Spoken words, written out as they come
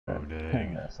Oh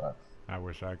dang. That sucks. I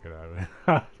wish I could have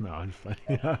it. No, I'm just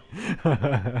playing.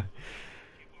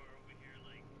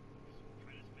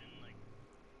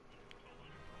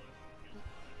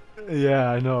 Yeah,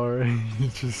 I know, right?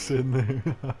 He's just sitting there.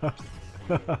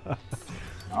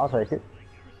 I'll take it.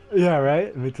 Yeah,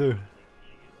 right? Me too.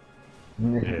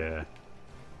 Yeah.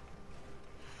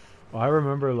 Well, I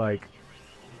remember like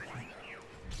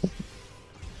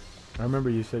I remember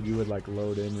you said you would like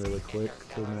load in really quick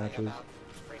to matches.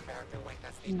 Prepare to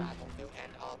witness the battle to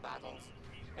end all battles.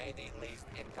 May the least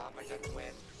incompetent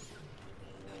win.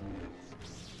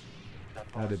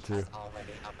 I did too.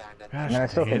 I mean, I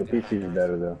still think the PC is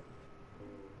better though.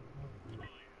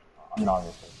 I mean,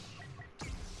 obviously.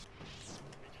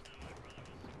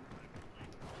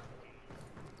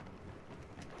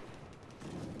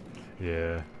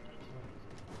 Yeah.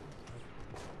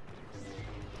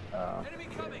 Enemy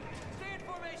coming. Stay in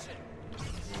formation.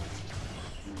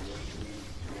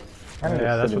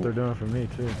 Yeah, that's what they're doing for me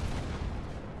too.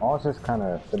 I was just kind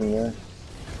of sitting there.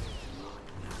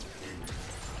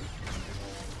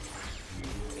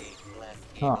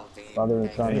 Huh, father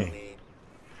and son. Hey.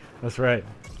 That's right.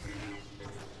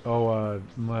 Oh,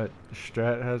 my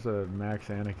Strat has a Max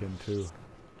Anakin too.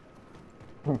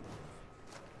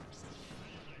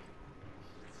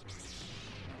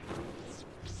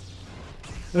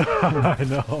 I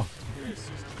know.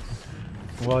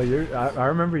 Well, I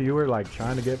remember you were like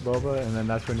trying to get Boba, and then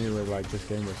that's when you were like, this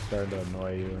game was starting to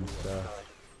annoy you and stuff.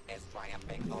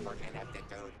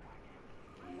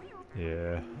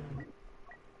 Yeah.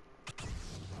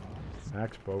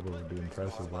 Max Boba would be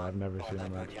impressive, but I've never seen a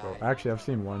Max Boba. Actually, I've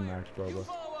seen one Max Boba.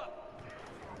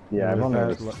 Yeah, I've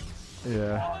only.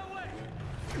 Yeah.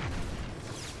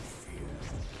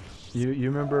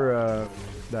 You remember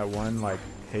that one like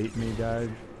hate me guy,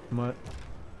 Mutt?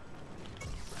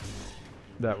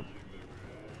 That.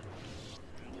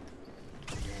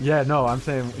 Yeah, no, I'm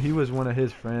saying he was one of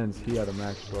his friends. He had a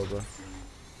Max Boba.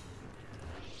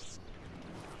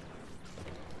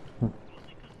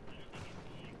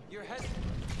 Your head.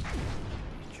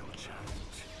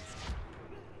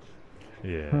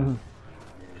 Yeah.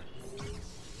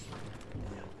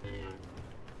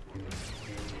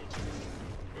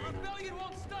 Rebellion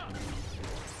won't stop.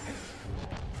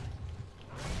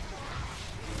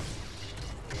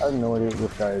 I have no idea what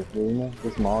this guy is doing.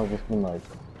 This Maul has just been like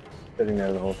sitting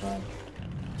there the whole time.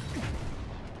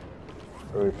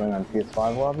 Are we playing on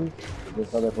PS5 lobbies? Is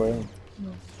this how they're playing?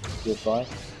 No. PS5?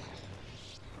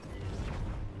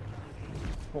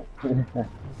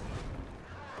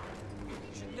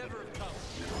 Should never have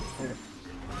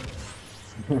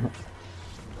come.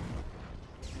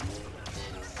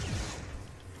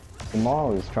 The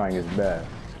Maul is trying his best.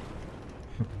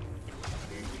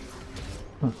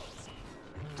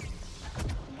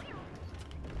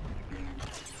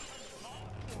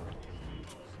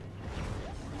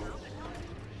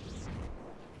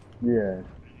 Yeah.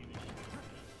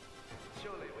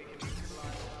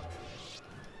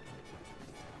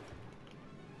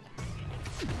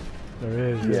 There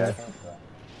is. Yeah.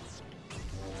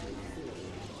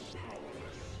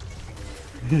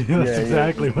 That's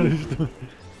exactly what he's doing.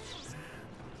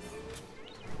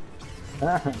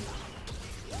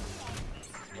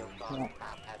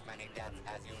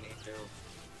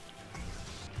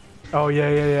 Oh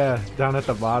yeah. Down at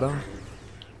the bottom.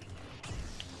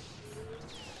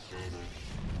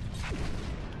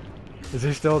 Is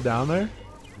he still down there?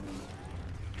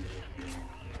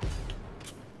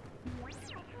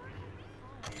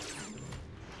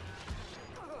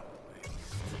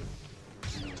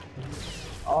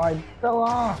 Oh, I fell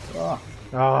off! Oh,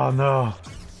 Oh no.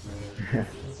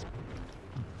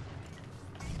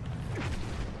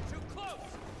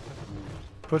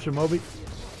 Push him, Moby.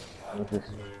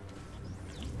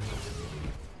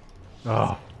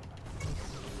 Oh.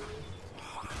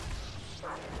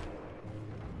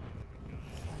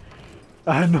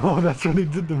 I know, that's what he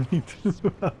did to me too.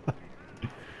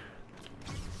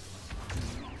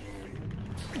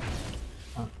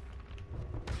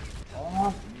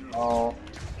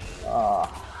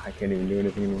 I can't even do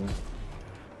anything anymore.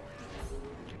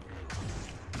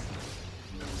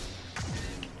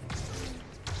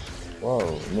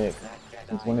 Whoa, Nick.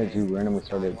 Since when did you randomly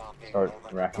start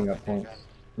racking up points?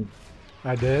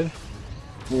 I did?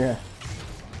 Yeah.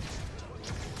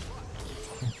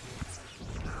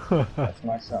 That's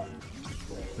my son.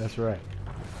 That's right.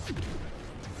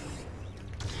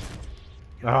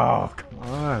 Oh, come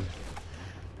on.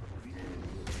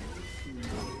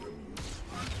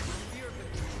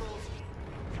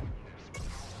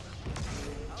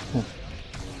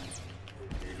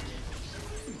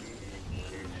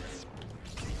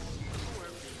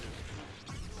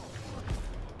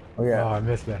 Oh yeah. Oh, I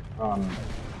missed that.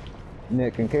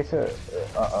 Nick, in case or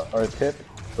a tip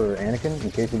for Anakin,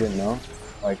 in case you didn't know,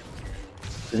 like,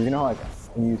 'cause you know, like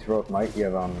when you use heroic might, you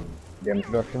have damage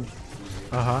reduction.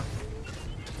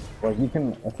 Like you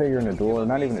can, let's say you're in a duel, or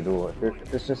not even a duel.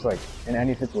 If it's just like in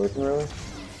any situation really,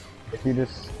 if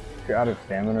you're out of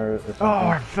stamina or something. Oh,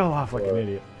 I fell off like an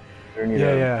idiot.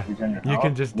 Yeah. You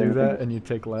can just do that and you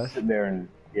take less. Sit there and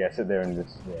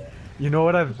just You know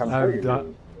what I've sure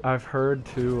done? I've heard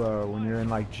too when you're in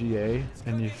like GA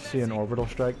and you see an orbital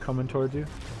strike coming towards you.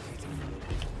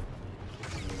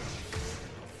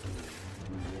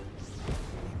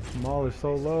 Maul is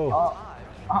so low.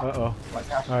 Uh-oh.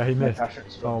 Alright, he missed.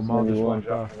 Oh, Maul just wiped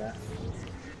off.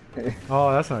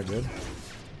 Oh, that's not good.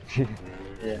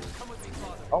 Yeah.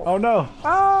 Oh no!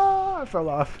 Ah, I fell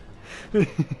off. And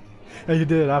you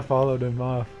did. I followed him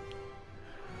off.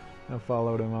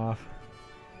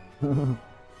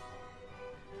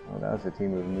 Oh, that was a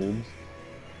team of noobs.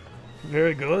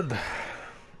 Very good.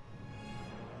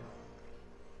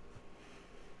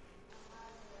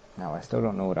 Now I still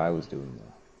don't know what I was doing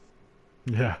though.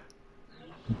 Yeah.